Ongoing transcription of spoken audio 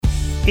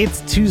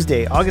It's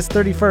Tuesday, August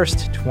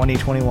 31st,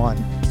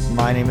 2021.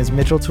 My name is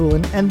Mitchell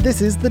Tulin, and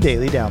this is the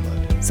Daily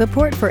Download.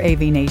 Support for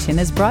AV Nation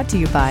is brought to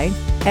you by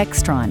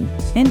Extron,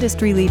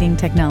 industry-leading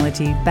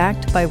technology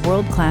backed by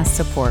world-class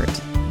support.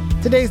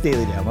 Today's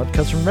Daily Download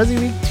comes from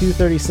ResiWeek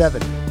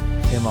 237.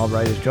 Tim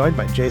Albright is joined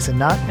by Jason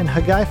Knott and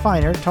Hagai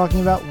Feiner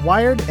talking about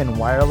wired and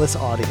wireless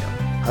audio.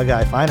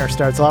 Hagai Feiner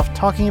starts off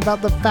talking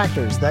about the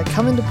factors that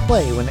come into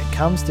play when it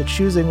comes to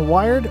choosing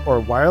wired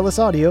or wireless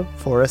audio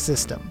for a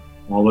system.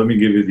 Well, let me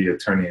give you the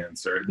attorney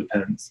answer. It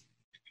depends.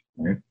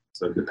 Right?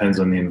 So it depends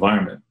on the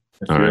environment.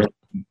 All right.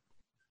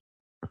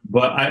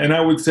 But I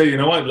would say, you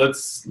know what?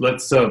 Let's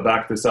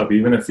back this up.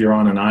 Even if you're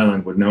on an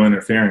island with no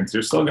interference,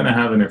 you're still going to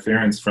have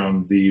interference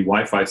from the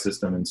Wi-Fi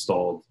system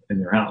installed in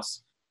your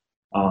house.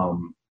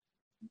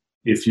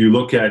 If you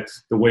look at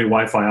the way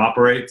Wi-Fi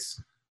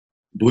operates,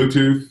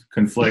 Bluetooth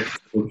conflicts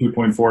with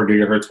 2.4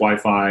 gigahertz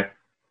Wi-Fi.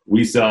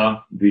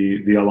 WISA,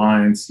 the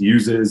alliance,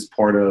 uses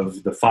part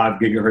of the 5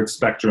 gigahertz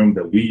spectrum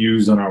that we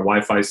use on our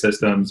Wi-Fi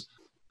systems.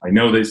 I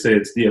know they say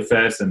it's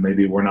DFS and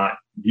maybe we're not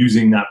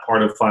using that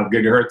part of 5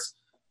 gigahertz,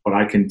 but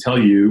I can tell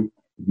you,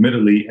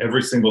 admittedly,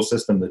 every single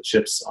system that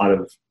ships out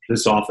of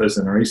this office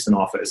and our Easton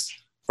office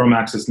from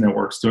Access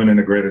Networks to an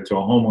integrator to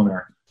a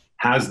homeowner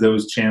has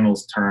those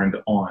channels turned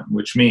on,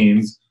 which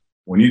means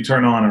when you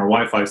turn on our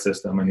Wi-Fi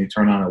system and you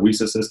turn on a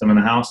WISA system in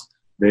the house,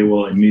 they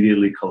will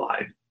immediately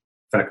collide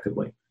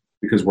effectively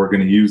because we're going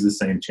to use the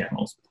same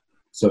channels.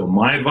 So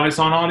my advice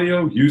on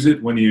audio,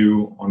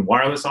 on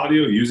wireless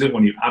audio, use it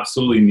when you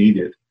absolutely need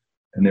it.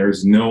 And there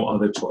is no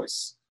other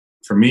choice.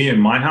 For me in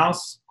my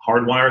house,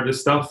 hardwire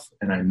this stuff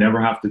and I never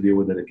have to deal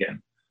with it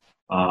again.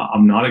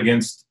 I'm not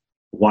against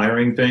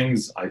wiring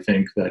things. I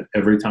think that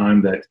every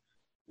time that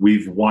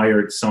we've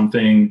wired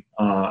something,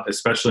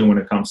 especially when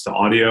it comes to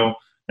audio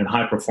and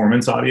high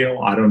performance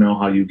audio, I don't know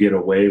how you get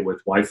away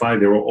with Wi-Fi.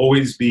 There will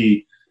always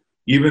be,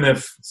 even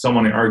if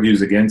someone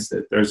argues against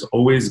it, there's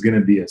always going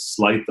to be a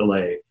slight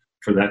delay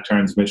for that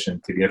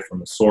transmission to get from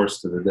the source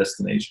to the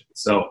destination.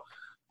 So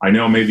I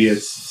know maybe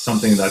it's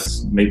something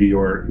that's maybe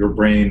your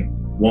brain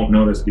won't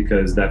notice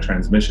because that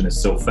transmission is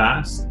so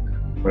fast.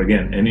 But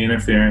again, any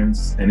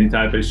interference, any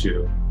type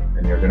issue,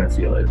 and you're going to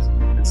feel it.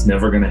 It's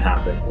never going to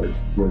happen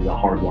with a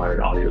hardwired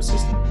audio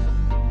system.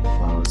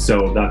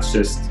 So that's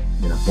just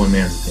one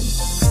man's opinion.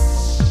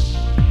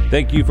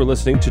 Thank you for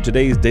listening to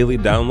today's Daily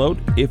Download.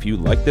 If you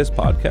like this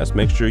podcast,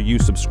 make sure you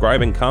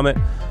subscribe and comment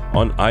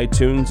on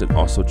iTunes, and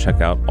also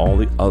check out all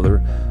the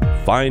other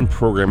fine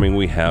programming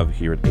we have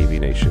here at AV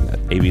Nation at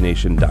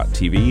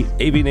avnation.tv,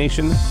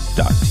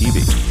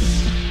 avnation.tv.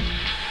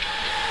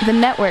 The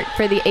network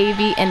for the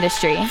AV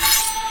industry.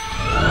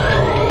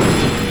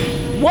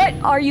 What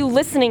are you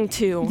listening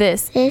to?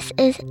 This is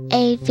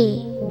AV.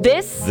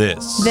 This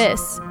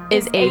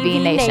is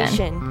AV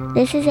Nation.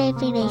 This is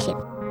AV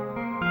Nation.